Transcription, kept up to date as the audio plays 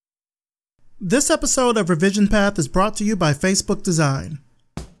This episode of Revision Path is brought to you by Facebook Design.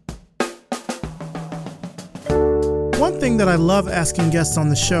 One thing that I love asking guests on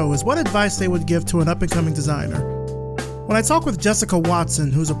the show is what advice they would give to an up-and-coming designer. When I talk with Jessica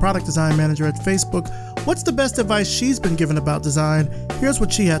Watson, who's a product design manager at Facebook, what's the best advice she's been given about design? Here's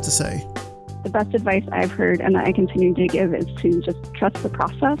what she had to say. The best advice I've heard and that I continue to give is to just trust the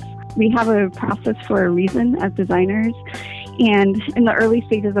process. We have a process for a reason as designers. And in the early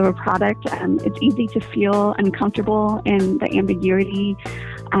stages of a product, it's easy to feel uncomfortable in the ambiguity.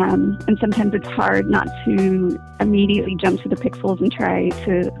 And sometimes it's hard not to immediately jump to the pixels and try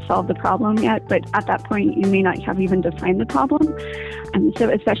to solve the problem yet. But at that point, you may not have even defined the problem. And so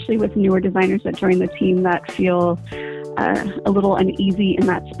especially with newer designers that join the team that feel a little uneasy in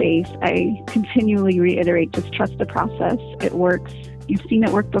that space, I continually reiterate, just trust the process. It works. You've seen it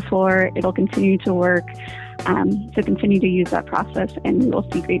work before. It'll continue to work. So continue to use that process and you will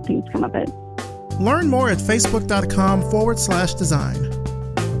see great things come of it. Learn more at facebook.com/design.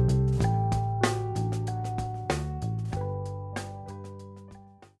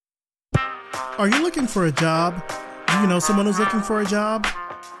 Are you looking for a job? Do you know someone who's looking for a job?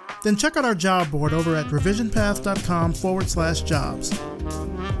 Then check out our job board over at revisionpath.com/jobs.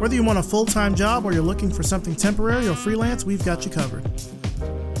 Whether you want a full-time job or you're looking for something temporary or freelance, we've got you covered.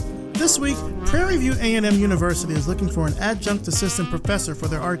 This week, Prairie View A&M University is looking for an adjunct assistant professor for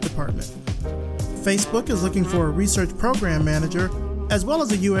their art department. Facebook is looking for a research program manager as well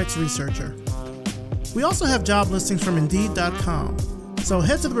as a UX researcher. We also have job listings from Indeed.com. So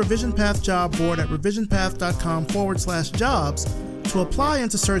head to the Revision Path job board at revisionpath.com/jobs to apply and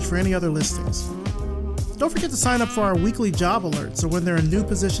to search for any other listings. Don't forget to sign up for our weekly job alerts, so when there are new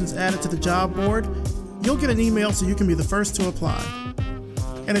positions added to the job board, you'll get an email so you can be the first to apply.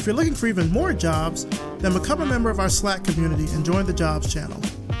 And if you're looking for even more jobs, then become a member of our Slack community and join the jobs channel.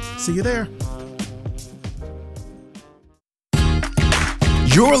 See you there.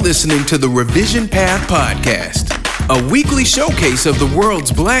 You're listening to the Revision Path Podcast, a weekly showcase of the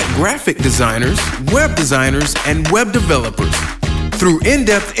world's Black graphic designers, web designers, and web developers. Through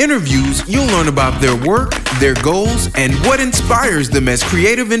in-depth interviews, you'll learn about their work, their goals, and what inspires them as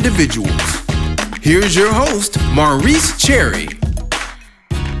creative individuals. Here's your host, Maurice Cherry.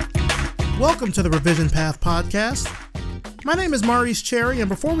 Welcome to the Revision Path Podcast. My name is Maurice Cherry, and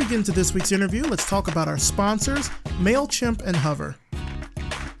before we get into this week's interview, let's talk about our sponsors, MailChimp and Hover.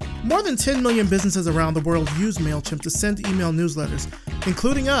 More than 10 million businesses around the world use MailChimp to send email newsletters,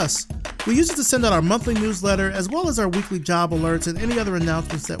 including us. We use it to send out our monthly newsletter as well as our weekly job alerts and any other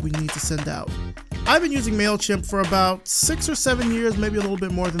announcements that we need to send out. I've been using MailChimp for about 6 or 7 years, maybe a little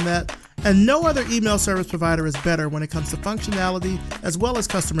bit more than that, and no other email service provider is better when it comes to functionality as well as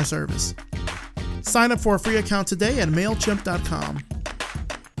customer service. Sign up for a free account today at MailChimp.com.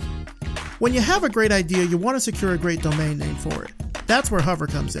 When you have a great idea, you want to secure a great domain name for it. That's where Hover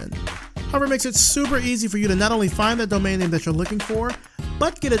comes in. Hover makes it super easy for you to not only find the domain name that you're looking for,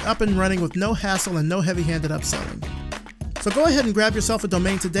 but get it up and running with no hassle and no heavy-handed upselling. So go ahead and grab yourself a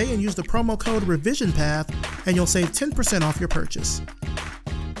domain today and use the promo code RevisionPath, and you'll save 10% off your purchase.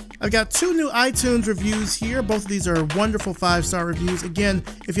 I've got 2 new iTunes reviews here. Both of these are wonderful 5-star reviews. Again,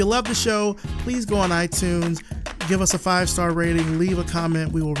 if you love the show, please go on iTunes, give us a 5-star rating, leave a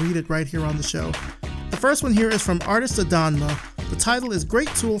comment. We will read it right here on the show. The first one here is from Artist Adonma. The title is Great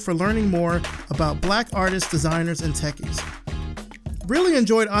Tool for Learning More About Black Artists, Designers, and Techies. Really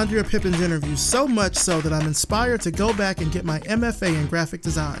enjoyed Andrea Pippin's interview, so much so that I'm inspired to go back and get my MFA in graphic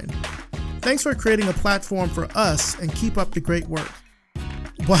design. Thanks for creating a platform for us and keep up the great work.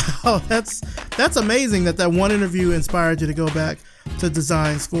 Wow, that's amazing that one interview inspired you to go back to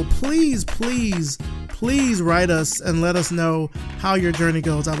design school. Please write us and let us know how your journey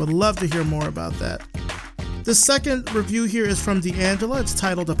goes. I would love to hear more about that. The second review here is from D'Angela. It's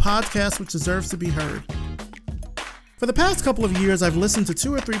titled A Podcast Which Deserves to Be Heard. For the past couple of years, I've listened to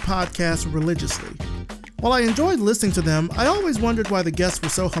 2 or 3 podcasts religiously. While I enjoyed listening to them, I always wondered why the guests were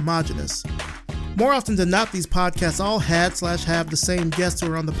so homogenous. More often than not, these podcasts all have the same guests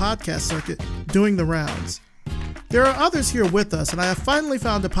who are on the podcast circuit doing the rounds. There are others here with us, and I have finally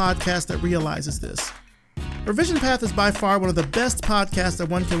found a podcast that realizes this. Revision Path is by far one of the best podcasts that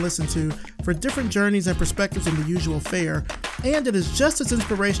one can listen to for different journeys and perspectives than the usual fare, and it is just as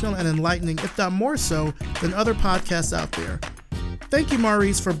inspirational and enlightening, if not more so, than other podcasts out there. Thank you,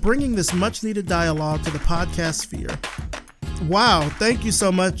 Maurice, for bringing this much-needed dialogue to the podcast sphere. Wow, thank you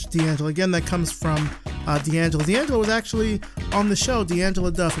so much, D'Angela. Again, that comes from D'Angela. D'Angela was actually on the show,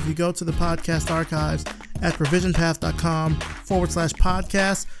 D'Angela Duff. If you go to the podcast archives at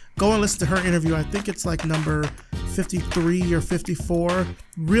revisionpath.com/podcast, Go and listen to her interview. I think it's like number 53 or 54.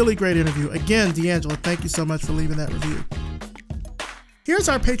 Really great interview. Again, D'Angelo, thank you so much for leaving that review. Here's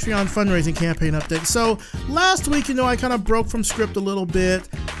our Patreon fundraising campaign update. So last week, I kind of broke from script a little bit,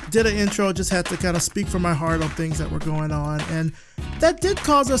 did an intro, just had to kind of speak from my heart on things that were going on. And that did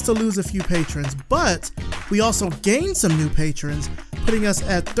cause us to lose a few patrons, but we also gained some new patrons, putting us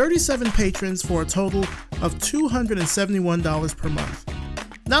at 37 patrons for a total of $271 per month.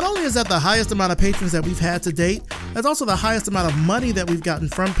 Not only is that the highest amount of patrons that we've had to date, that's also the highest amount of money that we've gotten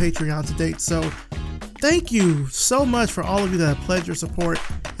from Patreon to date. So thank you so much for all of you that have pledged your support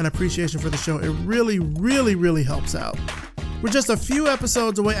and appreciation for the show. It really, really, really helps out. We're just a few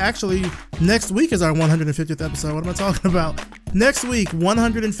episodes away. Actually, next week is our 150th episode. What am I talking about? Next week,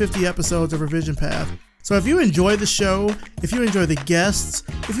 150 episodes of Revision Path. So if you enjoy the show, if you enjoy the guests,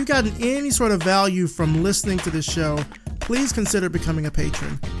 if you've gotten any sort of value from listening to this show, please consider becoming a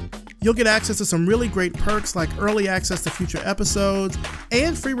patron. You'll get access to some really great perks like early access to future episodes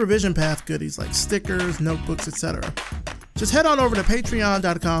and free Revision Path goodies like stickers, notebooks, etc. Just head on over to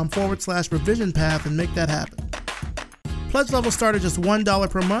patreon.com/Revision Path and make that happen. Pledge levels start at just $1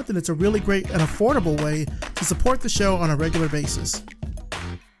 per month, and it's a really great and affordable way to support the show on a regular basis.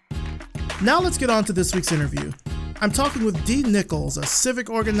 Now let's get on to this week's interview. I'm talking with Dee Nichols, a civic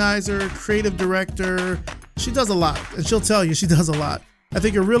organizer, creative director. She does a lot, and she'll tell you she does a lot. I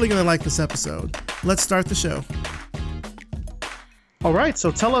think you're really going to like this episode. Let's start the show. All right,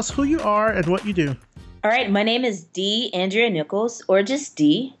 so tell us who you are and what you do. All right, my name is Dee Andrea Nichols, or just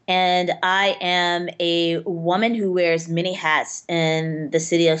Dee, and I am a woman who wears many hats in the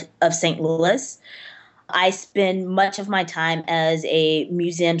city of St. Louis. I spend much of my time as a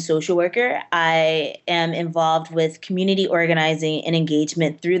museum social worker. I am involved with community organizing and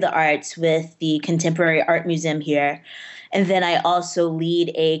engagement through the arts with the Contemporary Art Museum here. And then I also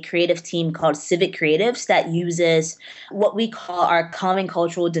lead a creative team called Civic Creatives that uses what we call our common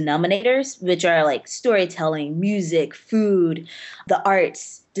cultural denominators, which are like storytelling, music, food, the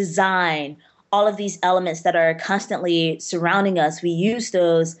arts, design, all of these elements that are constantly surrounding us. We use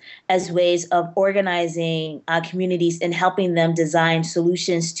those as ways of organizing communities and helping them design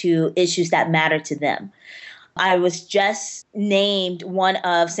solutions to issues that matter to them. I was just named one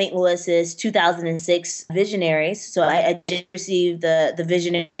of St. Louis's 2006 visionaries. So I did receive the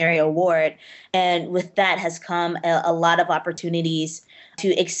Visionary Award. And with that has come a lot of opportunities to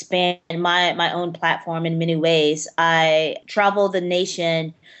expand my own platform in many ways. I travel the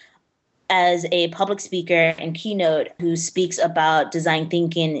nation as a public speaker and keynote who speaks about design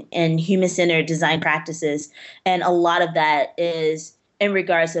thinking and human-centered design practices. And a lot of that is in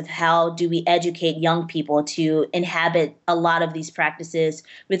regards of how do we educate young people to inhabit a lot of these practices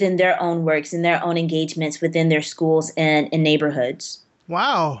within their own works and their own engagements within their schools and in neighborhoods.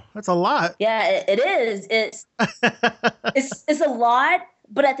 Wow, that's a lot. Yeah, it is. It's a lot,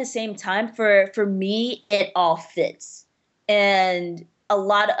 but at the same time, for me, it all fits. And a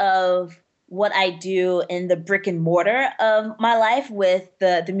lot of what I do in the brick and mortar of my life with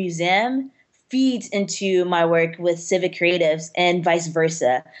the museum feeds into my work with civic creatives and vice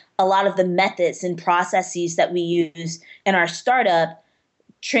versa. A lot of the methods and processes that we use in our startup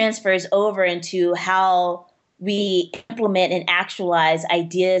transfers over into how we implement and actualize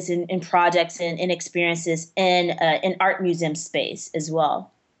ideas and projects and experiences in art museum space as well.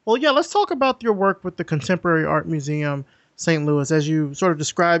 Well, yeah, let's talk about your work with the Contemporary Art Museum St. Louis. As you sort of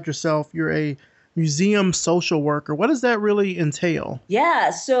described yourself, you're a museum social worker. What does that really entail?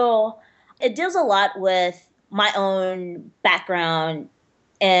 Yeah, so it deals a lot with my own background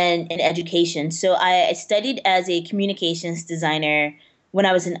and education. So I studied as a communications designer when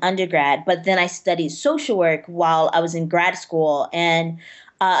I was an undergrad, but then I studied social work while I was in grad school. And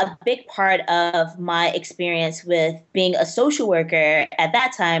a big part of my experience with being a social worker at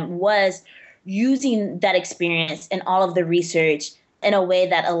that time was using that experience and all of the research in a way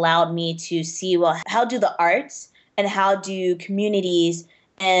that allowed me to see, well, how do the arts and how do communities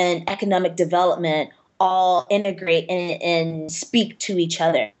and economic development all integrate and speak to each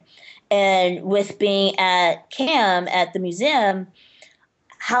other. And with being at CAM, at the museum,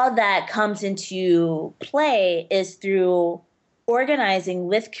 how that comes into play is through organizing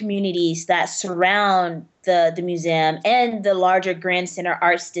with communities that surround the museum and the larger Grand Center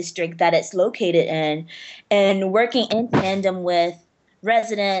Arts District that it's located in, and working in tandem with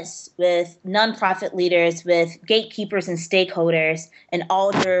residents, with nonprofit leaders, with gatekeepers and stakeholders, and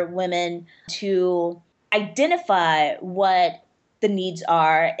older women to identify what the needs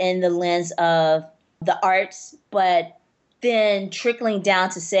are in the lens of the arts, but then trickling down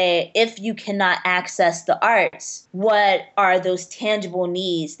to say, if you cannot access the arts, what are those tangible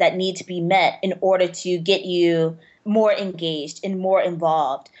needs that need to be met in order to get you more engaged and more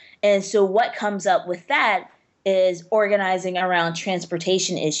involved? And so what comes up with that is organizing around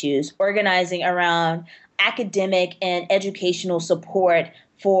transportation issues, organizing around academic and educational support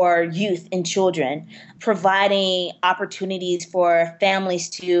for youth and children, providing opportunities for families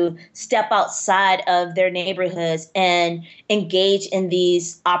to step outside of their neighborhoods and engage in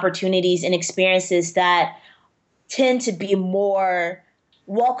these opportunities and experiences that tend to be more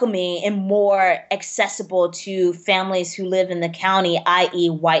welcoming and more accessible to families who live in the county, i.e.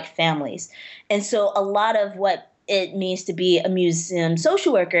 white families. And so a lot of what it means to be a museum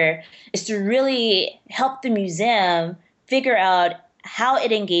social worker is to really help the museum figure out how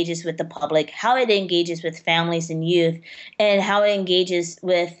it engages with the public, how it engages with families and youth, and how it engages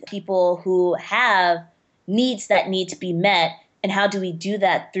with people who have needs that need to be met, and how do we do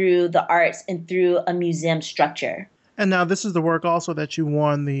that through the arts and through a museum structure. And now this is the work also that you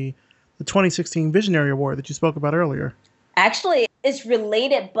won the 2016 Visionary Award that you spoke about earlier. Actually, it's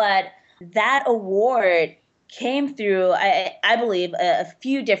related, but that award came through, I believe, a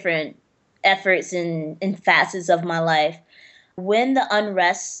few different efforts and facets of my life. When the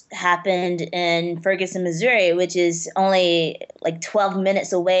unrest happened in Ferguson, Missouri, which is only like 12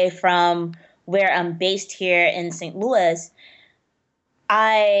 minutes away from where I'm based here in St. Louis,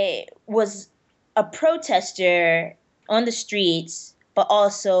 I was a protester on the streets, but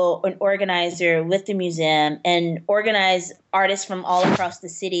also an organizer with the museum, and organized artists from all across the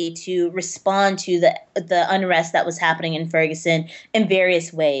city to respond to the unrest that was happening in Ferguson in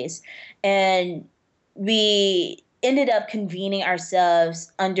various ways. And we ended up convening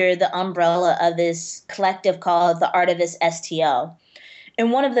ourselves under the umbrella of this collective called the Artivists STL.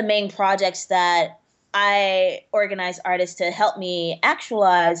 And one of the main projects that I organized artists to help me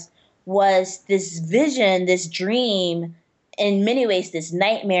actualize was this vision, this dream, in many ways, this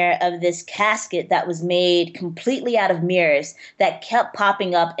nightmare of this casket that was made completely out of mirrors that kept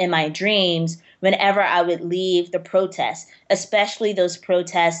popping up in my dreams whenever I would leave the protests, especially those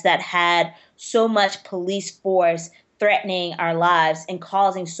protests that had so much police force threatening our lives and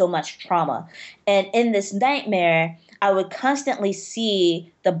causing so much trauma. And in this nightmare, I would constantly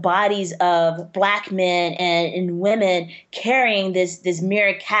see the bodies of Black men and women carrying this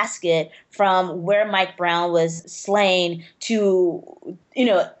mirror casket from where Mike Brown was slain to,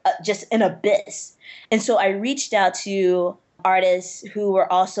 just an abyss. And so I reached out to artists who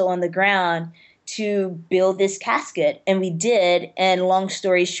were also on the ground to build this casket. And we did. And long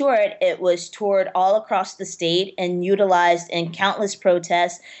story short, it was toured all across the state and utilized in countless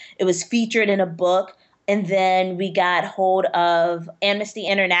protests. It was featured in a book. And then we got hold of Amnesty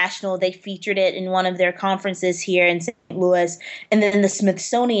International. They featured it in one of their conferences here in St. Louis. And then the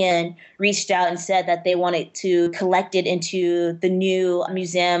Smithsonian reached out and said that they wanted to collect it into the new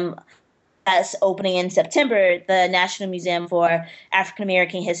museum that's opening in September, the National Museum for African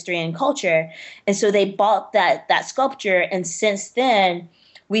American History and Culture. And so they bought that sculpture. And since then,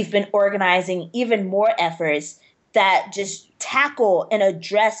 we've been organizing even more efforts that just tackle and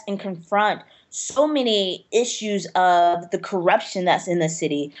address and confront so many issues of the corruption that's in the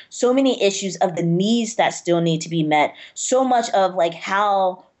city, so many issues of the needs that still need to be met, so much of like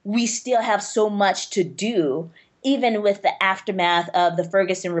how we still have so much to do, even with the aftermath of the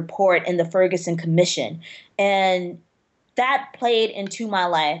Ferguson Report and the Ferguson Commission. And that played into my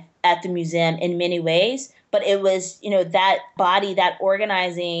life at the museum in many ways. But it was, that body, that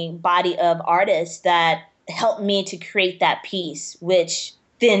organizing body of artists that helped me to create that piece, which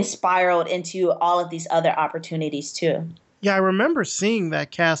then spiraled into all of these other opportunities too. Yeah, I remember seeing that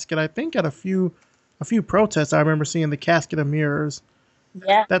casket. I think at a few protests, I remember seeing the casket of mirrors.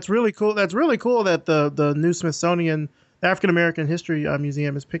 Yeah, that's really cool. That's really cool that the new Smithsonian, the African American History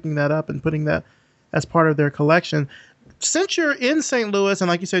Museum, is picking that up and putting that as part of their collection. Since you're in St. Louis and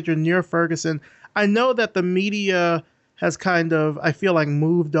like you said, you're near Ferguson, I know that the media has kind of, I feel like,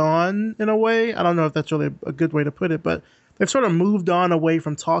 moved on in a way. I don't know if that's really a good way to put it, but they've sort of moved on away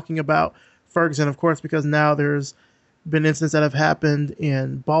from talking about Ferguson, of course, because now there's been incidents that have happened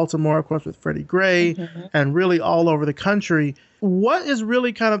in Baltimore, of course, with Freddie Gray, and really all over the country. What is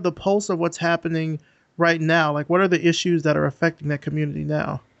really kind of the pulse of what's happening right now? Like, what are the issues that are affecting that community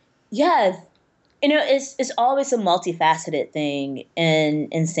now? Yeah, it's always a multifaceted thing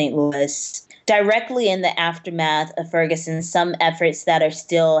in St. Louis. Directly in the aftermath of Ferguson, some efforts that are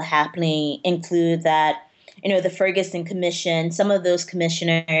still happening include that the Ferguson Commission, some of those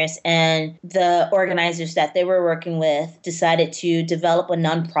commissioners and the organizers that they were working with decided to develop a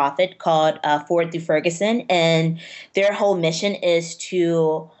nonprofit called Forward Through Ferguson. And their whole mission is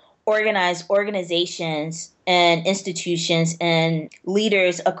to organize organizations and institutions and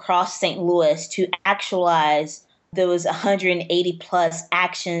leaders across St. Louis to actualize those 180 plus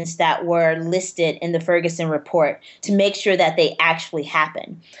actions that were listed in the Ferguson report to make sure that they actually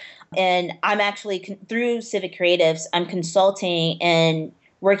happen. And I'm actually, through Civic Creatives, I'm consulting and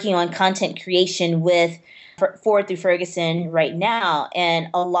working on content creation with Forward Through Ferguson right now. And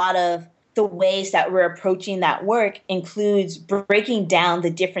a lot of the ways that we're approaching that work includes breaking down the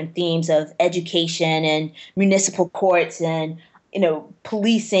different themes of education and municipal courts and,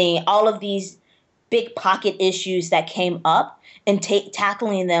 policing, all of these big pocket issues that came up and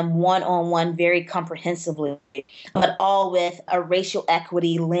tackling them one-on-one very comprehensively, but all with a racial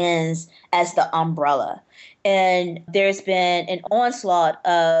equity lens as the umbrella. And there's been an onslaught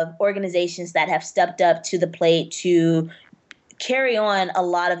of organizations that have stepped up to the plate to carry on a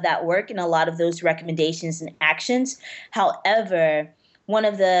lot of that work and a lot of those recommendations and actions. However, one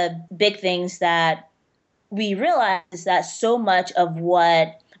of the big things that we realize is that so much of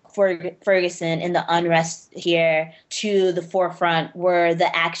what Ferguson and the unrest here to the forefront were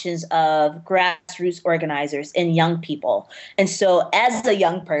the actions of grassroots organizers and young people. And so as a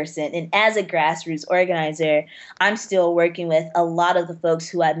young person and as a grassroots organizer, I'm still working with a lot of the folks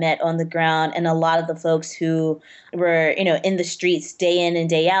who I met on the ground and a lot of the folks who were, in the streets day in and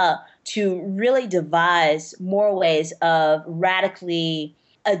day out to really devise more ways of radically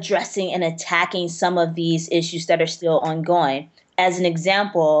addressing and attacking some of these issues that are still ongoing. As an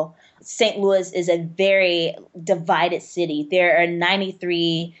example, St. Louis is a very divided city. There are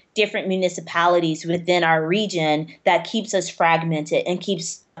 93 different municipalities within our region that keeps us fragmented and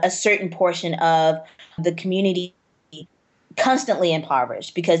keeps a certain portion of the community constantly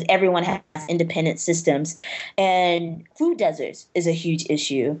impoverished because everyone has independent systems. And food deserts is a huge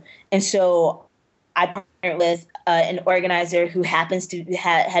issue. And so I partnered with an organizer who happens to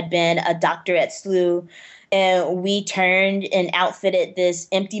had been a doctor at SLU. And we turned and outfitted this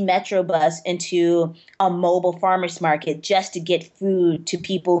empty Metro bus into a mobile farmers market just to get food to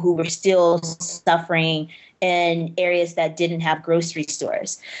people who were still suffering in areas that didn't have grocery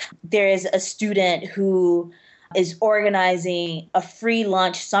stores. There is a student who is organizing a free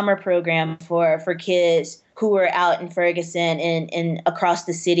lunch summer program for kids who were out in Ferguson and across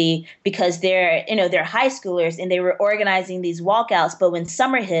the city because they're high schoolers and they were organizing these walkouts. But when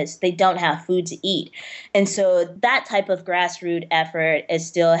summer hits, they don't have food to eat. And so that type of grassroots effort is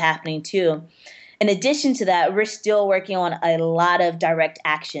still happening too. In addition to that, we're still working on a lot of direct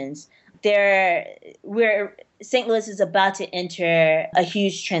actions. St. Louis is about to enter a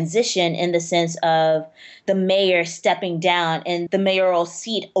huge transition in the sense of the mayor stepping down and the mayoral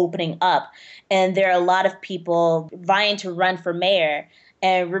seat opening up. And there are a lot of people vying to run for mayor.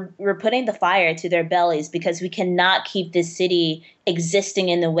 And we're putting the fire to their bellies because we cannot keep this city existing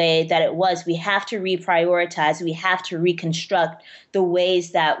in the way that it was. We have to reprioritize. We have to reconstruct the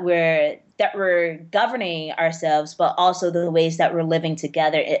ways that we're governing ourselves, but also the ways that we're living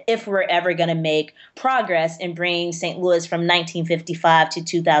together if we're ever going to make progress in bringing St. Louis from 1955 to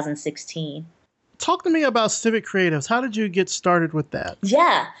 2016. Talk to me about Civic Creatives. How did you get started with that?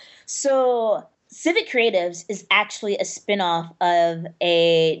 Yeah. So Civic Creatives is actually a spinoff of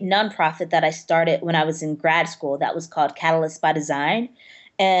a nonprofit that I started when I was in grad school that was called Catalyst by Design.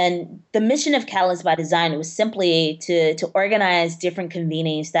 And the mission of Catalyst by Design was simply to organize different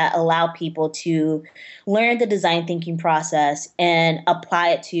convenings that allow people to learn the design thinking process and apply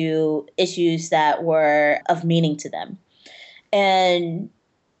it to issues that were of meaning to them. And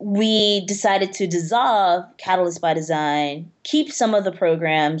we decided to dissolve Catalyst by Design, keep some of the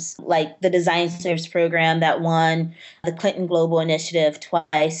programs like the Design Service program that won the Clinton Global Initiative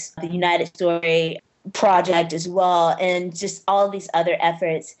twice, the United Story project as well, and just all of these other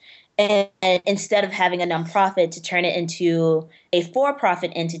efforts. And instead of having a nonprofit, to turn it into a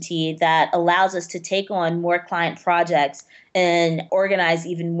for-profit entity that allows us to take on more client projects and organize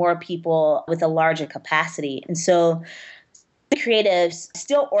even more people with a larger capacity. And so the Creatives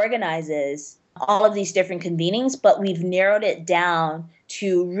still organizes all of these different convenings, but we've narrowed it down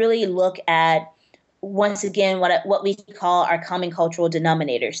to really look at, once again, what we call our common cultural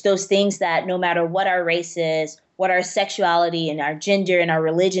denominators, those things that no matter what our race is, what our sexuality and our gender and our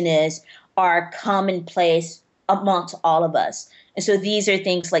religion is, are commonplace amongst all of us. And so these are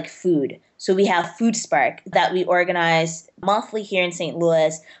things like food. So we have Food Spark that we organize monthly here in St.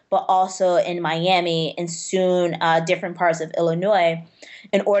 Louis, but also in Miami and soon different parts of Illinois,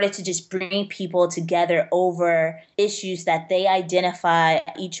 in order to just bring people together over issues that they identify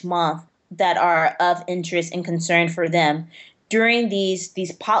each month that are of interest and concern for them. During these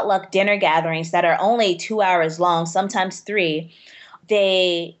potluck dinner gatherings that are only 2 hours long, sometimes 3,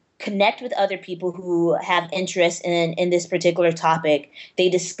 they connect with other people who have interest in this particular topic. They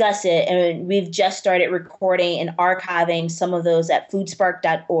discuss it, and we've just started recording and archiving some of those at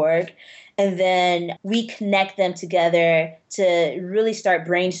foodspark.org. And then we connect them together to really start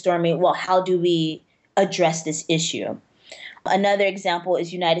brainstorming, well, how do we address this issue? Another example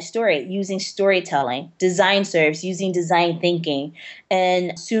is United Story, using storytelling, design serves, using design thinking.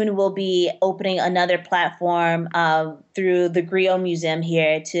 And soon we'll be opening another platform through the Griot Museum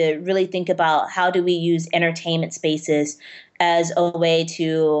here to really think about how do we use entertainment spaces as a way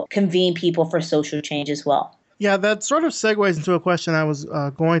to convene people for social change as well. Yeah, that sort of segues into a question I was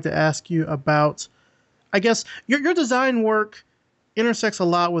going to ask you about. I guess your design work intersects a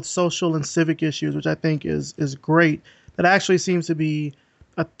lot with social and civic issues, which I think is great. That actually seems to be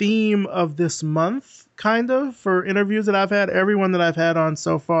a theme of this month, kind of, for interviews that I've had. Everyone that I've had on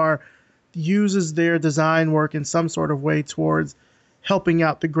so far uses their design work in some sort of way towards helping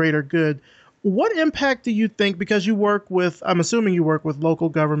out the greater good. What impact do you think, because you work with, I'm assuming you work with local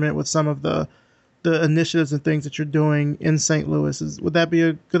government with some of the initiatives and things that you're doing in St. Louis, would that be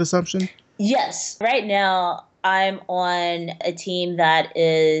a good assumption? Yes. Right now, I'm on a team that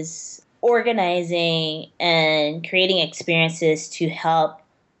is organizing and creating experiences to help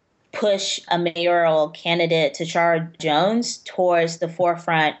push a mayoral candidate, Tashara Jones, towards the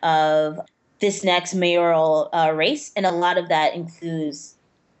forefront of this next mayoral race. And a lot of that includes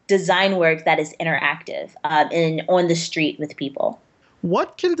design work that is interactive and on the street with people.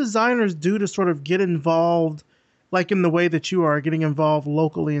 What can designers do to sort of get involved, like in the way that you are, getting involved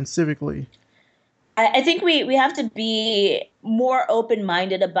locally and civically? I think we have to be more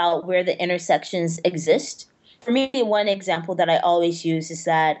open-minded about where the intersections exist. For me, one example that I always use is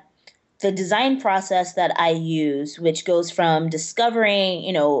that the design process that I use, which goes from discovering,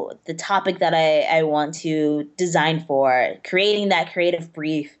 the topic that I want to design for, creating that creative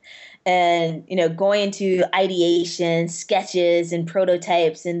brief, and, going into ideation, sketches, and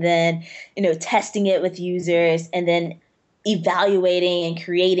prototypes, and then, testing it with users, and then evaluating and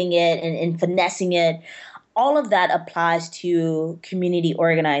creating it and finessing it. All of that applies to community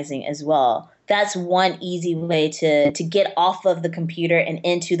organizing as well. That's one easy way to get off of the computer and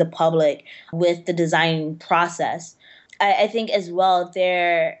into the public with the design process. I think as well,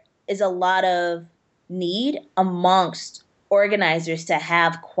 there is a lot of need amongst organizers to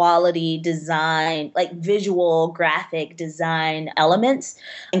have quality design, like visual graphic design elements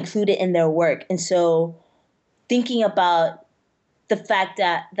included in their work. And so thinking about the fact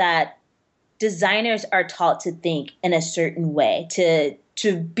that designers are taught to think in a certain way,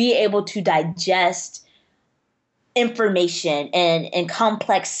 to be able to digest information and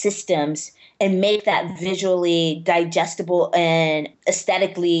complex systems and make that visually digestible and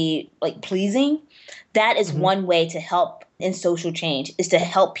aesthetically pleasing. That is one way to help in social change, is to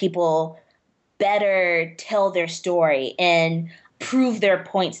help people better tell their story and prove their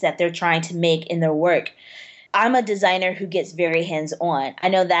points that they're trying to make in their work. I'm a designer who gets very hands-on. I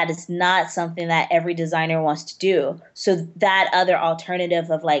know that is not something that every designer wants to do. So that other alternative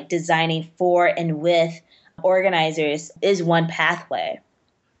of designing for and with organizers is one pathway.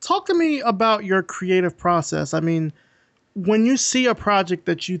 Talk to me about your creative process. I mean, when you see a project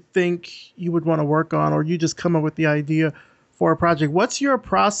that you think you would want to work on, or you just come up with the idea for a project, what's your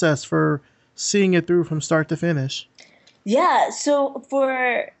process for seeing it through from start to finish? Yeah, so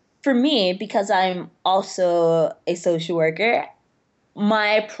for me, because I'm also a social worker,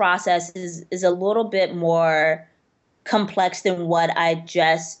 my process is a little bit more complex than what I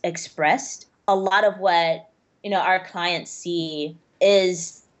just expressed. A lot of what, our clients see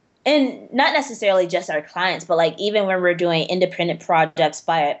is, and not necessarily just our clients, but even when we're doing independent projects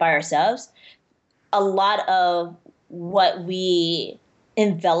by ourselves, a lot of what we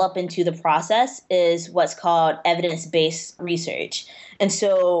envelop into the process is what's called evidence-based research. And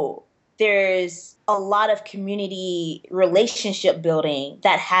so there's a lot of community relationship building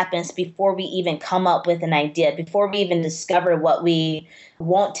that happens before we even come up with an idea, before we even discover what we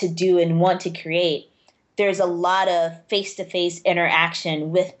want to do and want to create. There's a lot of face-to-face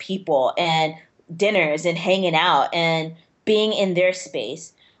interaction with people and dinners and hanging out and being in their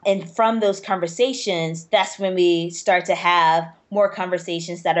space. And from those conversations, that's when we start to have more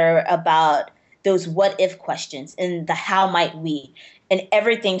conversations that are about those what if questions and the how might we. And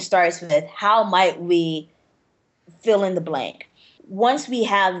everything starts with how might we fill in the blank. Once we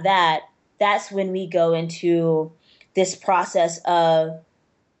have that, that's when we go into this process of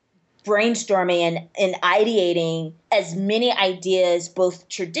brainstorming and ideating as many ideas, both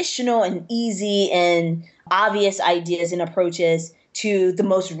traditional and easy and obvious ideas and approaches, to the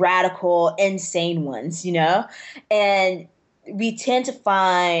most radical, insane ones, And we tend to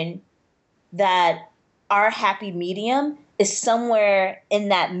find that our happy medium is somewhere in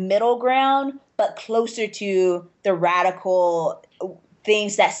that middle ground, but closer to the radical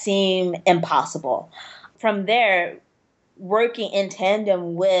things that seem impossible. From there, working in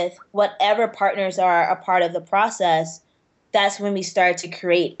tandem with whatever partners are a part of the process, that's when we start to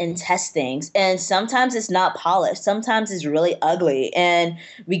create and test things. And sometimes it's not polished. Sometimes it's really ugly. And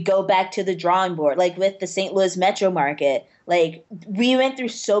we go back to the drawing board, like with the St. Louis metro market. Like, we went through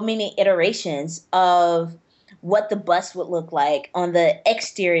so many iterations of what the bus would look like on the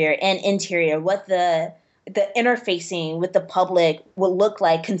exterior and interior, what the interfacing with the public would look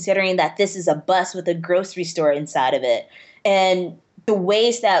like, considering that this is a bus with a grocery store inside of it. And the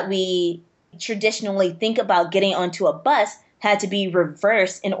ways that we traditionally think about getting onto a bus had to be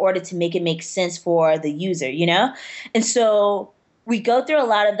reversed in order to make it make sense for the user, And so we go through a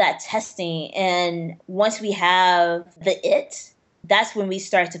lot of that testing. And once we have that's when we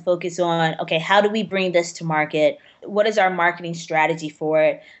start to focus on, okay, how do we bring this to market? What is our marketing strategy for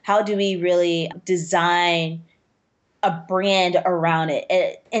it? How do we really design a brand around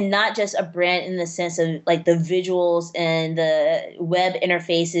it? And not just a brand in the sense of like the visuals and the web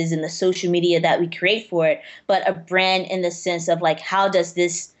interfaces and the social media that we create for it, but a brand in the sense of like, how does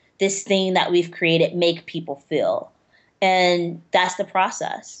this thing that we've created make people feel? And that's the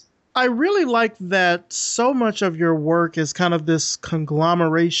process. I really like that so much of your work is kind of this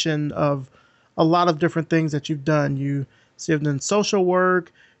conglomeration of a lot of different things that you've done. You have done social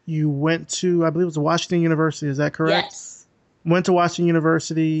work. You went to, I believe it was Washington University. Is that correct? Yes. Went to Washington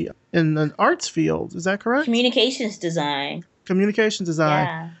University in an arts field. Is that correct? Communications design.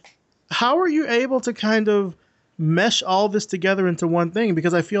 Yeah. How are you able to kind of mesh all this together into one thing?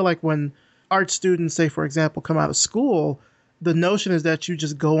 Because I feel like when art students, say, for example, come out of school, the notion is that you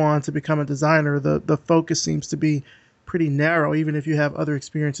just go on to become a designer. The focus seems to be pretty narrow, even if you have other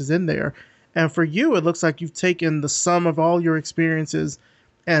experiences in there. And for you, it looks like you've taken the sum of all your experiences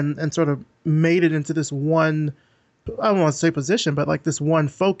and sort of made it into this one, I don't want to say position, but like this one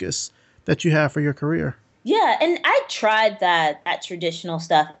focus that you have for your career. Yeah, and I tried that traditional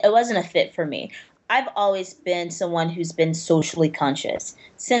stuff. It wasn't a fit for me. I've always been someone who's been socially conscious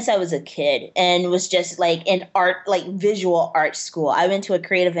since I was a kid and was just like in art, like visual art school. I went to a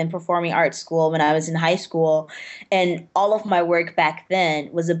creative and performing arts school when I was in high school, and all of my work back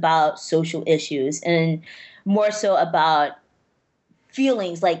then was about social issues and more so about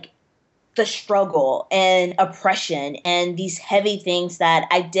feelings like the struggle and oppression and these heavy things that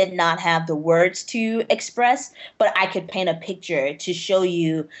I did not have the words to express, but I could paint a picture to show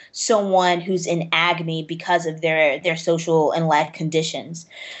you someone who's in agony because of their social and life conditions.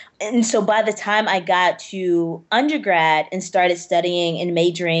 And so by the time I got to undergrad and started studying and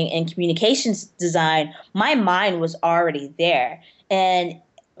majoring in communications design, my mind was already there. And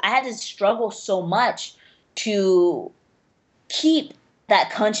I had to struggle so much to keep that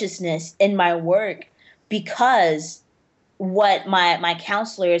consciousness in my work, because what my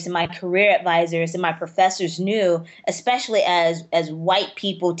counselors and my career advisors and my professors knew, especially as white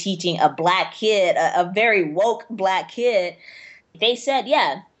people teaching a black kid, a very woke black kid, they said,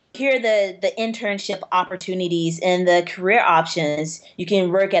 yeah, here are the internship opportunities and the career options. You can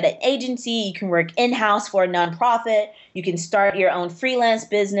work at an agency, you can work in-house for a nonprofit, you can start your own freelance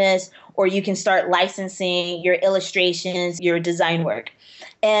business, or you can start licensing your illustrations, your design work.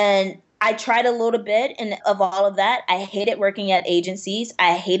 And I tried a little bit of all of that. I hated working at agencies.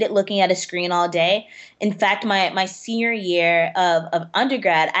 I hated looking at a screen all day. In fact, my senior year of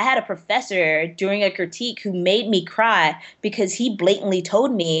undergrad, I had a professor during a critique who made me cry because he blatantly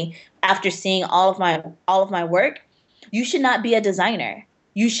told me, after seeing all of my work, you should not be a designer.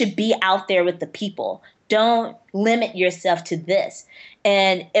 You should be out there with the people. Don't limit yourself to this.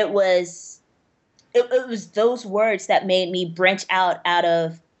 And it was those words that made me branch out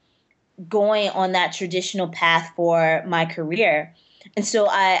of going on that traditional path for my career. And so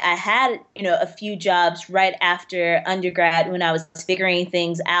I had, a few jobs right after undergrad when I was figuring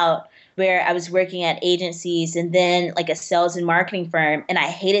things out, where I was working at agencies and then like a sales and marketing firm. And I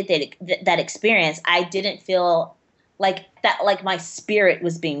hated that experience. I didn't feel like that, like my spirit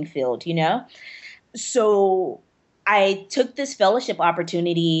was being filled, So I took this fellowship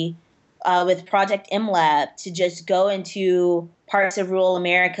opportunity with Project MLab to just go into parts of rural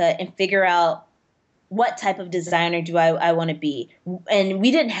America and figure out what type of designer do I want to be. And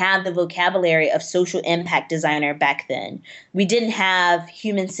we didn't have the vocabulary of social impact designer back then. We didn't have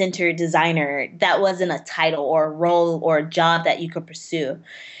human-centered designer. That wasn't a title or a role or a job that you could pursue.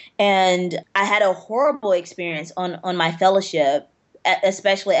 And I had a horrible experience on my fellowship,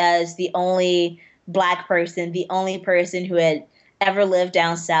 especially as the only Black person, the only person who had ever lived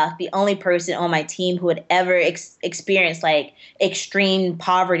down south, the only person on my team who had ever experienced like extreme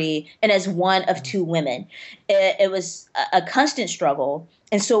poverty, and as one of two women. It was a constant struggle.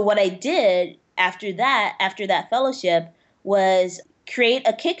 And so what I did after that fellowship was create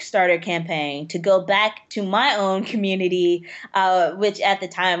a Kickstarter campaign to go back to my own community, which at the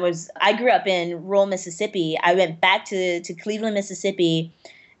time was, I grew up in rural Mississippi. I went back to Cleveland, Mississippi,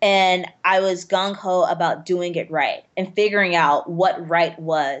 and I was gung-ho about doing it right and figuring out what right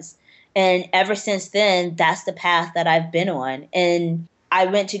was. And ever since then, that's the path that I've been on. And I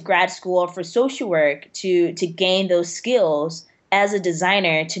went to grad school for social work to gain those skills as a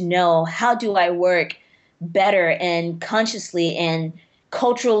designer, to know how do I work better and consciously and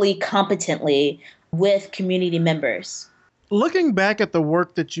culturally competently with community members. Looking back at the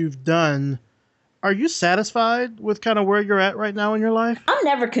work that you've done, are you satisfied with kind of where you're at right now in your life? I'm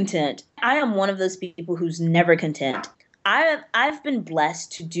never content. I am one of those people who's never content. I've been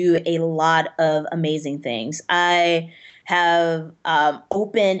blessed to do a lot of amazing things. I have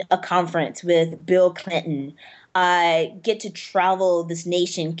opened a conference with Bill Clinton. I get to travel this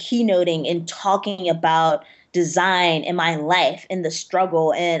nation keynoting and talking about design in my life and the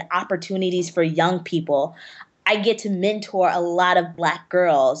struggle and opportunities for young people. I get to mentor a lot of Black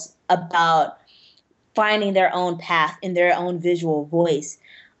girls about finding their own path in their own visual voice.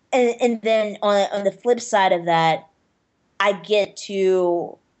 And then on the flip side of that, I get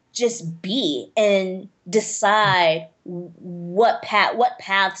to just be and decide what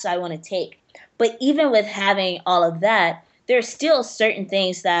paths I want to take. But even with having all of that, there's still certain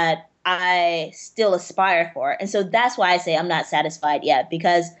things that I still aspire for. And so that's why I say I'm not satisfied yet,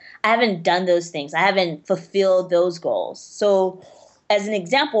 because I haven't done those things. I haven't fulfilled those goals. So as an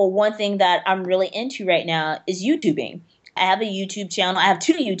example, one thing that I'm really into right now is YouTubing. I have a YouTube channel. I have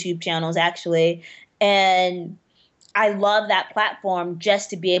 2 YouTube channels, actually. And I love that platform just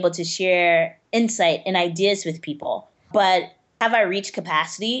to be able to share insight and ideas with people. But have I reached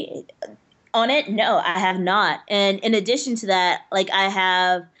capacity on it? No, I have not. And in addition to that, like, I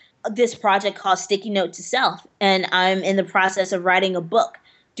have this project called Sticky Note to Self, and I'm in the process of writing a book.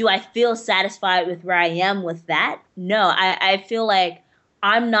 Do I feel satisfied with where I am with that? No, I feel like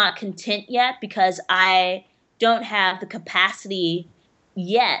I'm not content yet because I don't have the capacity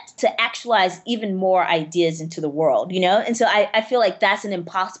yet to actualize even more ideas into the world, you know? And so I feel like that's an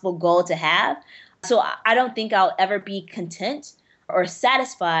impossible goal to have. So I don't think I'll ever be content or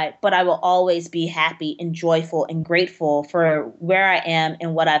satisfied, but I will always be happy and joyful and grateful for where I am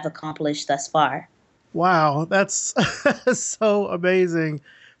and what I've accomplished thus far. Wow, that's so amazing.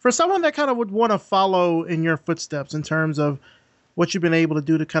 For someone that kind of would want to follow in your footsteps in terms of what you've been able to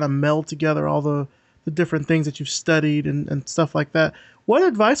do to kind of meld together all the different things that you've studied and stuff like that, what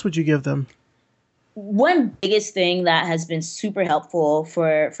advice would you give them? One biggest thing that has been super helpful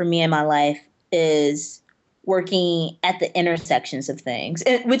for me in my life is working at the intersections of things,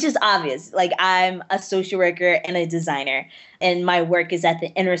 which is obvious. Like, I'm a social worker and a designer, and my work is at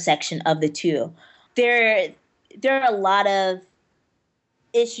the intersection of the two. There are a lot of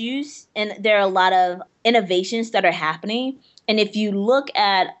issues and there are a lot of innovations that are happening. And if you look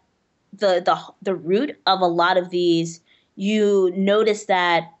at the root of a lot of these, you notice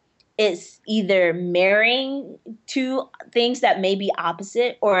that it's either marrying two things that may be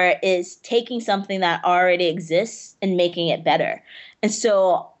opposite, or is taking something that already exists and making it better. And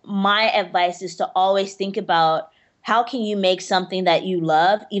so my advice is to always think about, how can you make something that you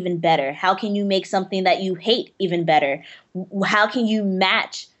love even better? How can you make something that you hate even better? How can you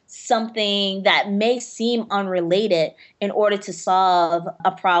match something that may seem unrelated in order to solve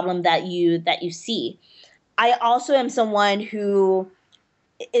a problem that you see? I also am someone who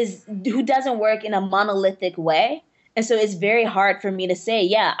doesn't work in a monolithic way. And so it's very hard for me to say,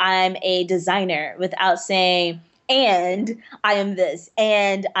 yeah, I'm a designer, without saying, and I am this,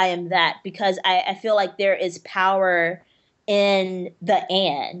 and I am that, because I feel like there is power in the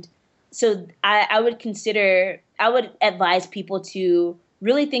and. So I would advise people to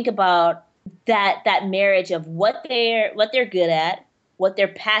really think about that marriage of what they're good at, what they're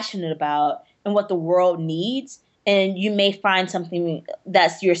passionate about, and what the world needs. And you may find something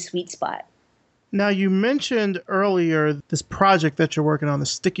that's your sweet spot. Now, you mentioned earlier this project that you're working on, the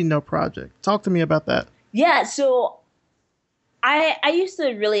sticky note project. Talk to me about that. Yeah, so I used to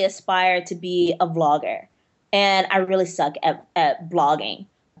really aspire to be a vlogger, and I really suck at blogging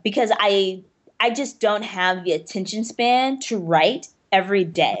because I just don't have the attention span to write every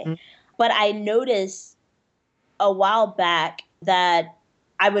day. Mm-hmm. But I noticed a while back that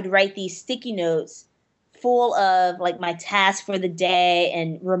I would write these sticky notes full of like my tasks for the day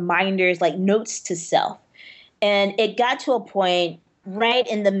and reminders, like notes to self. And it got to a point right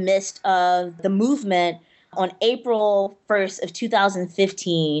in the midst of the movement on April 1st of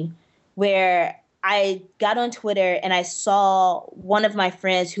 2015, where I got on Twitter and I saw one of my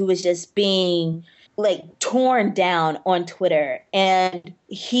friends who was just being like torn down on Twitter. And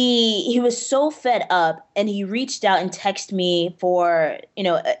he was so fed up, and he reached out and texted me for,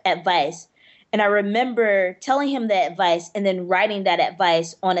 advice. And I remember telling him the advice and then writing that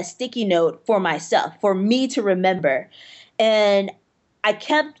advice on a sticky note for myself, for me to remember. And I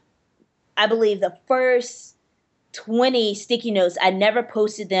kept, I believe, the first 20 sticky notes. I never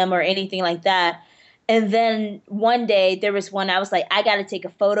posted them or anything like that. And then one day there was one I was like, I got to take a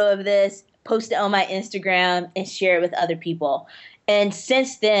photo of this, post it on my Instagram, and share it with other people. And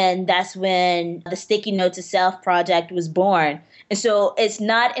since then, that's when the Sticky Note to Self project was born. And so it's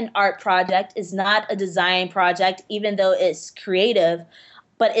not an art project. It's not a design project, even though it's creative.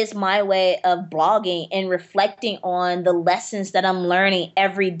 But it's my way of blogging and reflecting on the lessons that I'm learning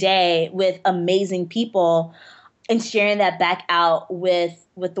every day with amazing people and sharing that back out with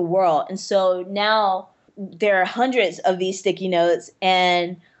the world. And so now there are hundreds of these sticky notes,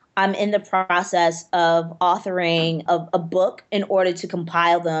 and I'm in the process of authoring a book in order to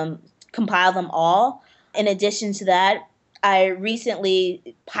compile them all. In addition to that, I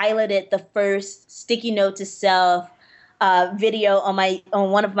recently piloted the first Sticky Note to Self video on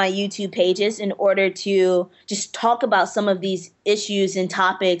one of my YouTube pages in order to just talk about some of these issues and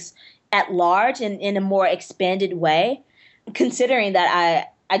topics at large and in a more expanded way. Considering that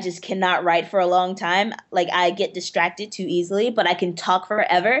I just cannot write for a long time. Like, I get distracted too easily, but I can talk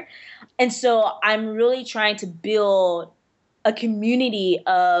forever. And so I'm really trying to build a community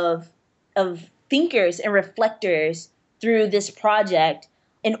of thinkers and reflectors through this project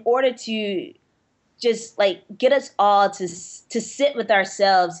in order to just like get us all to sit with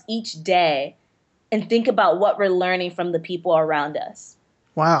ourselves each day and think about what we're learning from the people around us.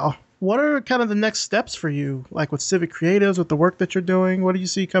 Wow. What are kind of the next steps for you, like with Civic Creatives, with the work that you're doing? What do you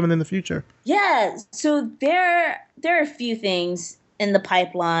see coming in the future? Yeah, so there are a few things in the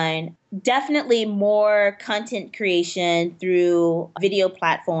pipeline. Definitely more content creation through video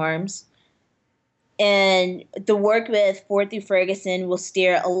platforms. And the work with Ford through Ferguson will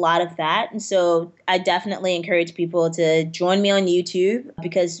steer a lot of that. And so I definitely encourage people to join me on YouTube,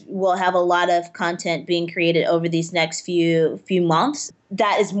 because we'll have a lot of content being created over these next few months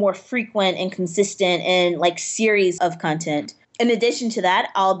that is more frequent and consistent and like series of content. In addition to that,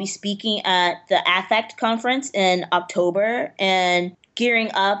 I'll be speaking at the Affect conference in October and gearing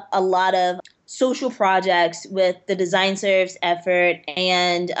up a lot of social projects with the Design Serves effort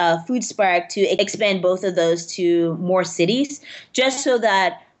and Food Spark to expand both of those to more cities, just so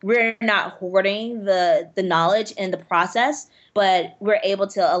that we're not hoarding the knowledge in the process, but we're able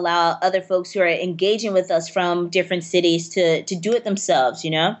to allow other folks who are engaging with us from different cities to do it themselves,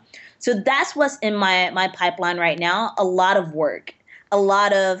 So that's what's in my pipeline right now. A lot of work, a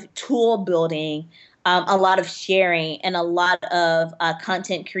lot of tool building, a lot of sharing, and a lot of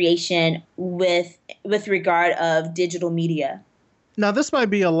content creation with regard of digital media. Now, this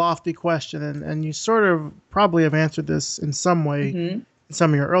might be a lofty question, and you sort of probably have answered this in some way in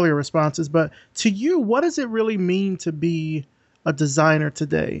some of your earlier responses, but to you, what does it really mean to be a designer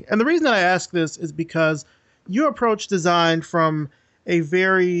today? And the reason that I ask this is because you approach design from a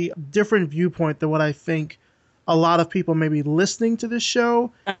very different viewpoint than what I think a lot of people maybe listening to this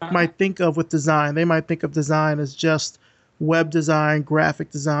show might think of with design. They might think of design as just web design,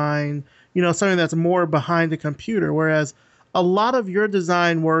 graphic design, something that's more behind the computer. Whereas a lot of your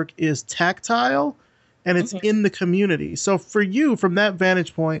design work is tactile and it's in the community. So for you, from that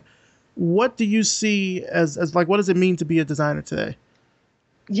vantage point, what do you see as like, what does it mean to be a designer today?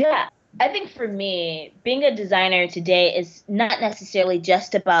 Yeah, I think for me, being a designer today is not necessarily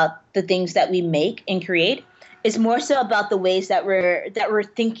just about the things that we make and create. It's more so about the ways that we're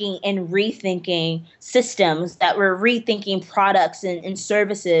thinking and rethinking systems, that we're rethinking products and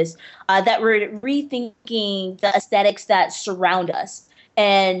services, that we're rethinking the aesthetics that surround us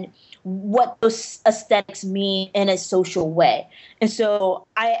and what those aesthetics mean in a social way. And so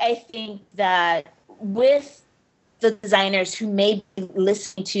I think that with the designers who may be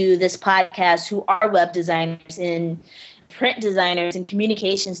listening to this podcast who are web designers and print designers and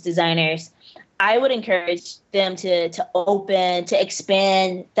communications designers, I would encourage them to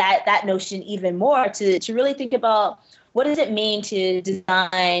expand that notion even more, to really think about what does it mean to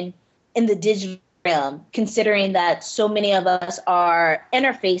design in the digital realm, considering that so many of us are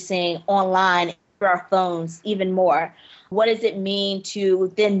interfacing online through our phones even more. What does it mean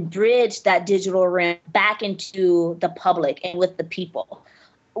to then bridge that digital realm back into the public and with the people?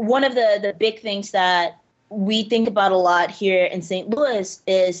 One of the big things that we think about a lot here in St. Louis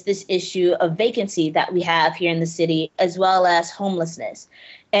is this issue of vacancy that we have here in the city, as well as homelessness.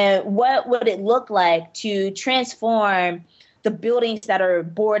 And what would it look like to transform the buildings that are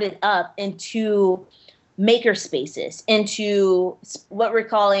boarded up into maker spaces, into what we're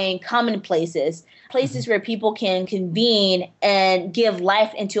calling common places, places where people can convene and give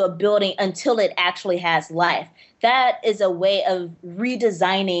life into a building until it actually has life. That is a way of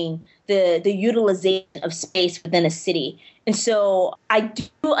redesigning the utilization of space within a city. And so I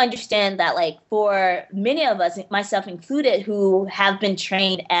do understand that, like, for many of us, myself included, who have been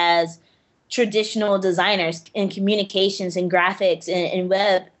trained as traditional designers in communications and graphics and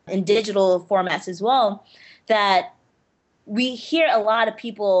web and digital formats as well, that we hear a lot of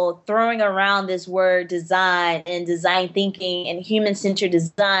people throwing around this word design and design thinking and human-centered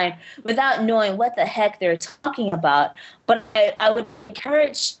design without knowing what the heck they're talking about. But I would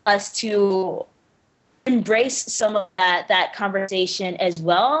encourage us to embrace some of that conversation as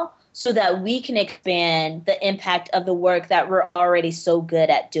well, so that we can expand the impact of the work that we're already so good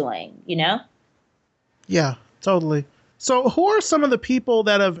at doing, you know? Yeah, totally. So who are some of the people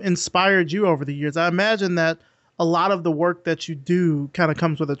that have inspired you over the years? I imagine that a lot of the work that you do kind of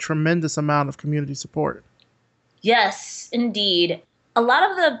comes with a tremendous amount of community support. Yes, indeed. A lot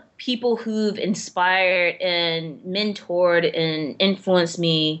of the people who've inspired and mentored and influenced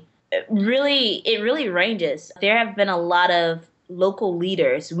me, it really ranges. There have been a lot of local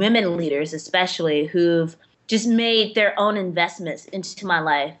leaders, women leaders especially, who've just made their own investments into my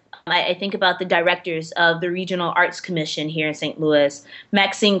life. I think about the directors of the Regional Arts Commission here in St. Louis,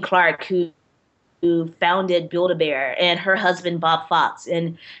 Maxine Clark, who founded Build-A-Bear, and her husband, Bob Fox,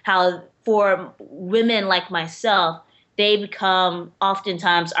 and how for women like myself, they become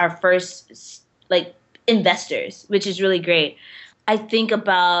oftentimes our first investors, which is really great. I think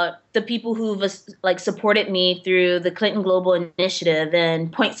about the people who've supported me through the Clinton Global Initiative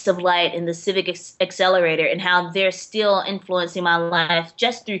and Points of Light and the Civic Accelerator, and how they're still influencing my life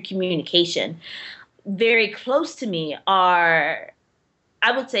just through communication. Very close to me are,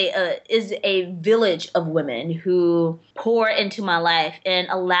 I would say, is a village of women who pour into my life and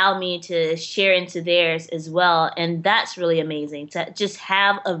allow me to share into theirs as well. And that's really amazing, to just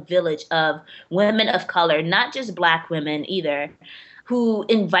have a village of women of color, not just Black women either, who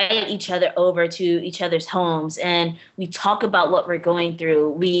invite each other over to each other's homes, and we talk about what we're going through.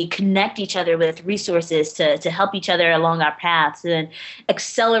 We connect each other with resources to help each other along our paths and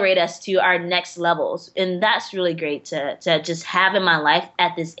accelerate us to our next levels. And that's really great to just have in my life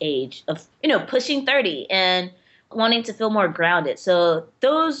at this age of, pushing 30 and wanting to feel more grounded. So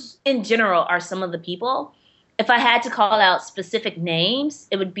those in general are some of the people. If I had to call out specific names,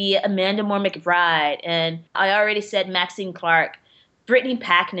 it would be Amanda Moore McBride, and I already said Maxine Clark, Brittany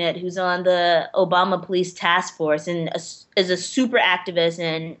Packnett, who's on the Obama Police Task Force and is a super activist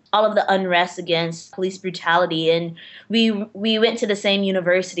in all of the unrest against police brutality. And we went to the same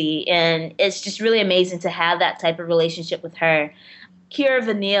university, and it's just really amazing to have that type of relationship with her. Kira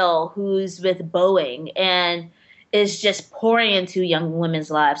Vanille, who's with Boeing and is just pouring into young women's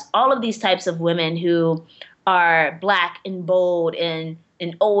lives. All of these types of women who are Black and bold and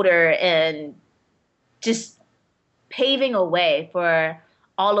older and just paving a way for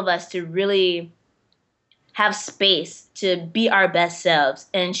all of us to really have space to be our best selves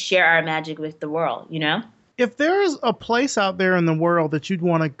and share our magic with the world, If there's a place out there in the world that you'd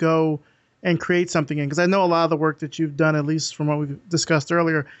want to go and create something in, because I know a lot of the work that you've done, at least from what we've discussed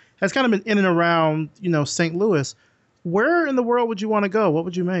earlier, has kind of been in and around, St. Louis. Where in the world would you want to go? What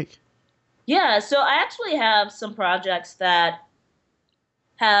would you make? Yeah, so I actually have some projects that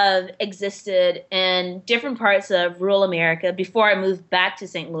have existed in different parts of rural America. Before I moved back to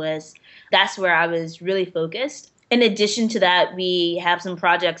St. Louis, that's where I was really focused. In addition to that, we have some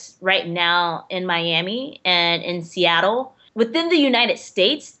projects right now in Miami and in Seattle. Within the United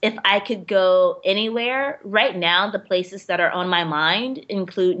States, if I could go anywhere, right now, the places that are on my mind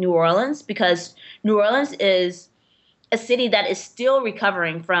include New Orleans, because New Orleans is a city that is still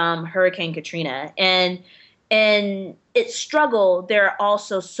recovering from Hurricane Katrina. And in its struggle, there are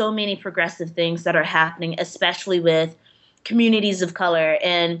also so many progressive things that are happening, especially with communities of color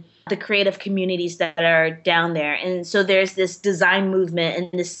and the creative communities that are down there. And so there's this design movement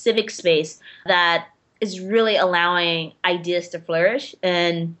and this civic space that is really allowing ideas to flourish.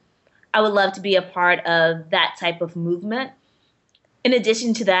 And I would love to be a part of that type of movement. In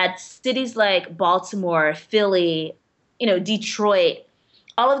addition to that, cities like Baltimore, Philly, Detroit,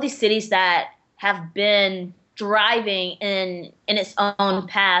 all of these cities that have been thriving in its own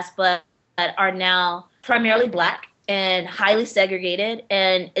past, but are now primarily Black and highly segregated,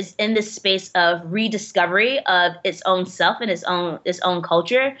 and is in this space of rediscovery of its own self and its own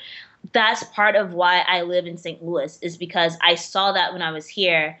culture. That's part of why I live in St. Louis, is because I saw that when I was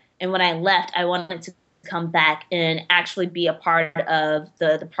here, and when I left, I wanted to come back and actually be a part of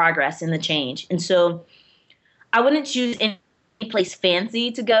the progress and the change. And so I wouldn't choose any place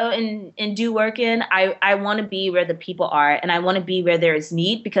fancy to go and do work in. I want to be where the people are, and I want to be where there is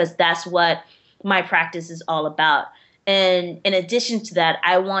need, because that's what my practice is all about. And in addition to that,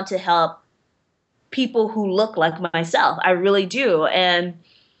 I want to help people who look like myself. I really do. And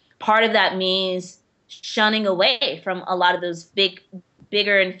part of that means shunning away from a lot of those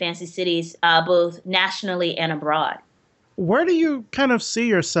bigger and fancy cities, both nationally and abroad. Where do you kind of see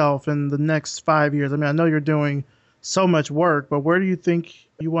yourself in the next 5 years? I mean, I know you're doing so much work, but where do you think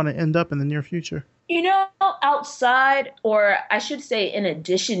you want to end up in the near future? Outside, or I should say in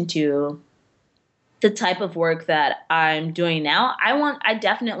addition to the type of work that I'm doing now, I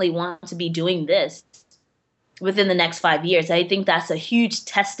definitely want to be doing this within the next 5 years. I think that's a huge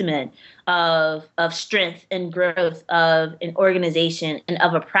testament of strength and growth of an organization and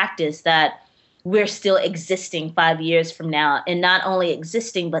of a practice, that we're still existing 5 years from now, and not only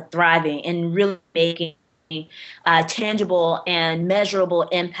existing, but thriving and really making tangible and measurable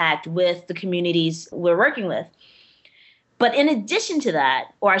impact with the communities we're working with. But in addition to that,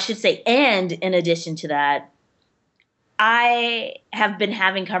 or I should say, and in addition to that, I have been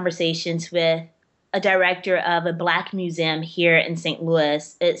having conversations with a director of a Black museum here in St.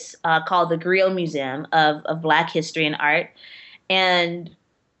 Louis. It's called the Griot Museum of Black History and Art. And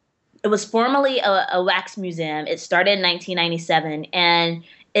it was formerly a wax museum. It started in 1997, and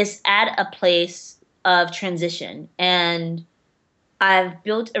it's at a place of transition. And I've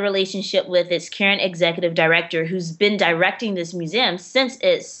built a relationship with its current executive director, who's been directing this museum since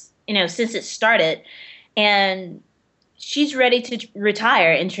it started. And she's ready to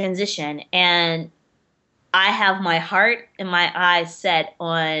retire and transition. And I have my heart and my eyes set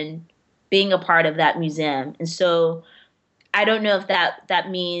on being a part of that museum. And so I don't know if that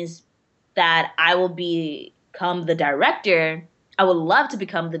means that I will become the director. I would love to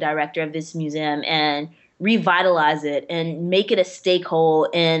become the director of this museum and revitalize it and make it a stakeholder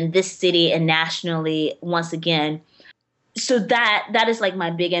in this city and nationally once again. So that is like my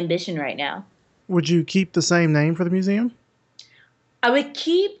big ambition right now. Would you keep the same name for the museum? I would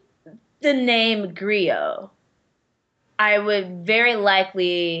keep the name Griot. I would very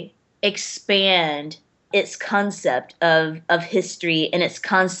likely expand its concept of history and its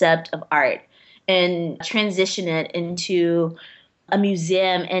concept of art, and transition it into a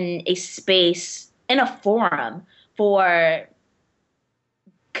museum and a space and a forum for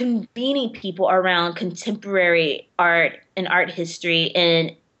convening people around contemporary art and art history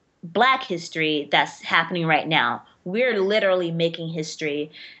and Black history that's happening right now. We're literally making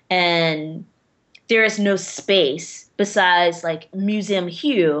history, and there is no space besides like Museum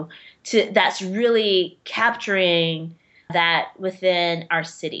Hue that's really capturing that within our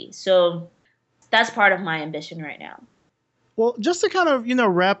city. So that's part of my ambition right now. Well, just to kind of,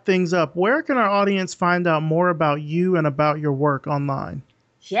 wrap things up, where can our audience find out more about you and about your work online?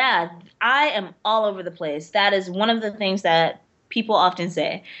 Yeah, I am all over the place. That is one of the things that people often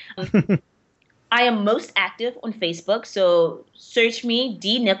say. I am most active on Facebook, so search me,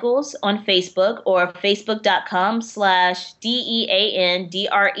 D Nichols, on Facebook, or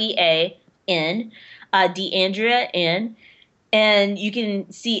facebook.com/DEANDREAN, DeAndrea N. And you can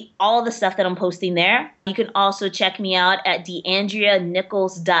see all the stuff that I'm posting there. You can also check me out at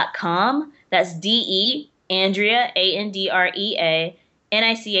deandreanichols.com. That's DE, Andrea, ANDREA,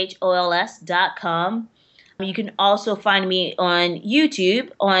 NICHOLS.com. You can also find me on YouTube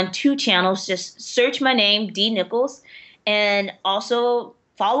on 2 channels. Just search my name, D Nichols, and also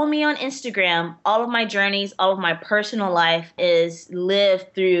follow me on Instagram. All of my journeys, all of my personal life is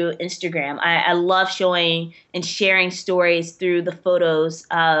lived through Instagram. I love showing and sharing stories through the photos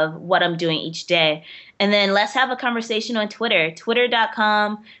of what I'm doing each day. And then let's have a conversation on Twitter,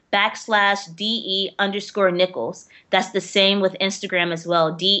 twitter.com/DE_Nichols. That's the same with Instagram as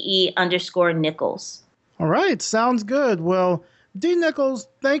well, DE_Nichols. All right, sounds good. Well, D. Nichols,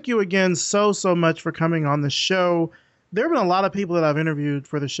 thank you again so much for coming on the show. There have been a lot of people that I've interviewed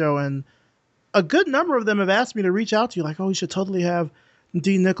for the show, and a good number of them have asked me to reach out to you, like, oh, you should totally have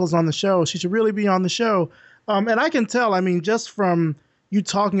D. Nichols on the show. She should really be on the show. And I can tell, just from you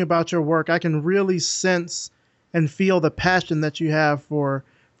talking about your work, I can really sense and feel the passion that you have for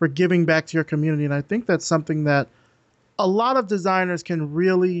giving back to your community. And I think that's something that a lot of designers can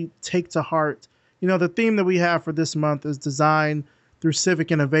really take to heart. The theme that we have for this month is design through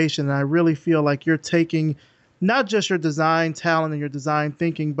civic innovation. And I really feel like you're taking not just your design talent and your design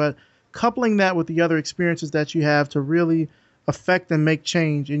thinking, but coupling that with the other experiences that you have to really affect and make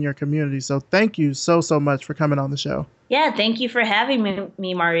change in your community. So thank you so much for coming on the show. Yeah, thank you for having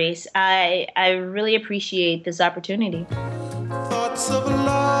me, Maurice. I really appreciate this opportunity. Thoughts of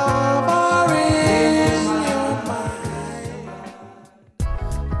love are in your mind.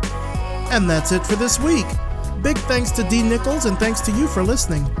 And that's it for this week. Big thanks to D. Nichols, and thanks to you for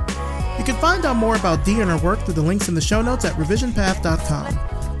listening. You can find out more about Dee and her work through the links in the show notes at revisionpath.com.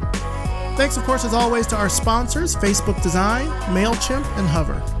 Thanks, of course, as always, to our sponsors, Facebook Design, MailChimp, and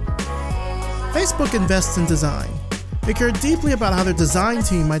Hover. Facebook invests in design. They care deeply about how their design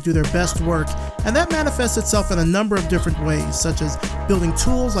team might do their best work, and that manifests itself in a number of different ways, such as building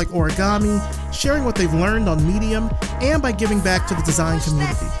tools like origami, sharing what they've learned on Medium, and by giving back to the design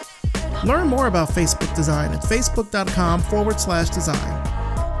community. Learn more about Facebook Design at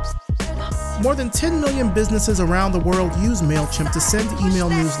facebook.com/design. More than 10 million businesses around the world use MailChimp to send email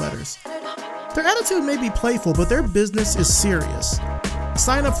newsletters. Their attitude may be playful, but their business is serious.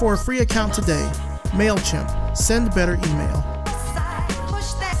 Sign up for a free account today. MailChimp. Send better email.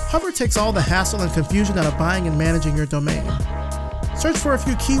 Hover takes all the hassle and confusion out of buying and managing your domain. Search for a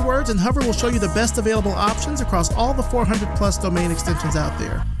few keywords and Hover will show you the best available options across all the 400+ domain extensions out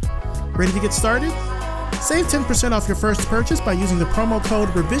there. Ready to get started? Save 10% off your first purchase by using the promo code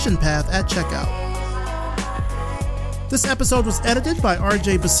RevisionPath at checkout. This episode was edited by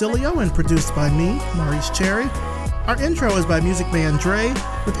RJ Basilio and produced by me, Maurice Cherry. Our intro is by Music Man Dre,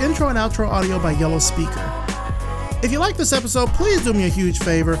 with intro and outro audio by Yellow Speaker. If you like this episode, please do me a huge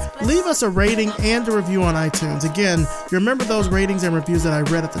favor. Leave us a rating and a review on iTunes. Again, you remember those ratings and reviews that I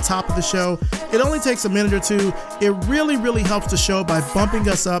read at the top of the show? It only takes a minute or two. It really helps the show by bumping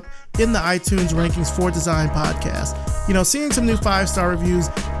us up in the iTunes rankings for Design Podcasts. Seeing some new 5-star reviews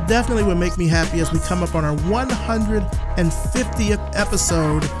definitely would make me happy as we come up on our 150th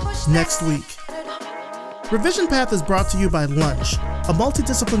episode next week. Revision Path is brought to you by Lunch, a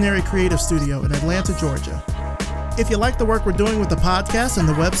multidisciplinary creative studio in Atlanta, Georgia. If you like the work we're doing with the podcast and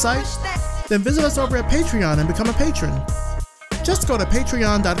the website, then visit us over at Patreon and become a patron. Just go to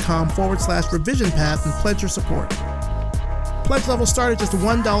patreon.com/revisionpath and pledge your support. Pledge levels start at just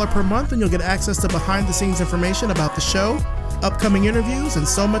 $1 per month and you'll get access to behind-the-scenes information about the show, upcoming interviews, and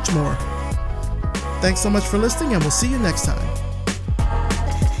so much more. Thanks so much for listening, and we'll see you next time.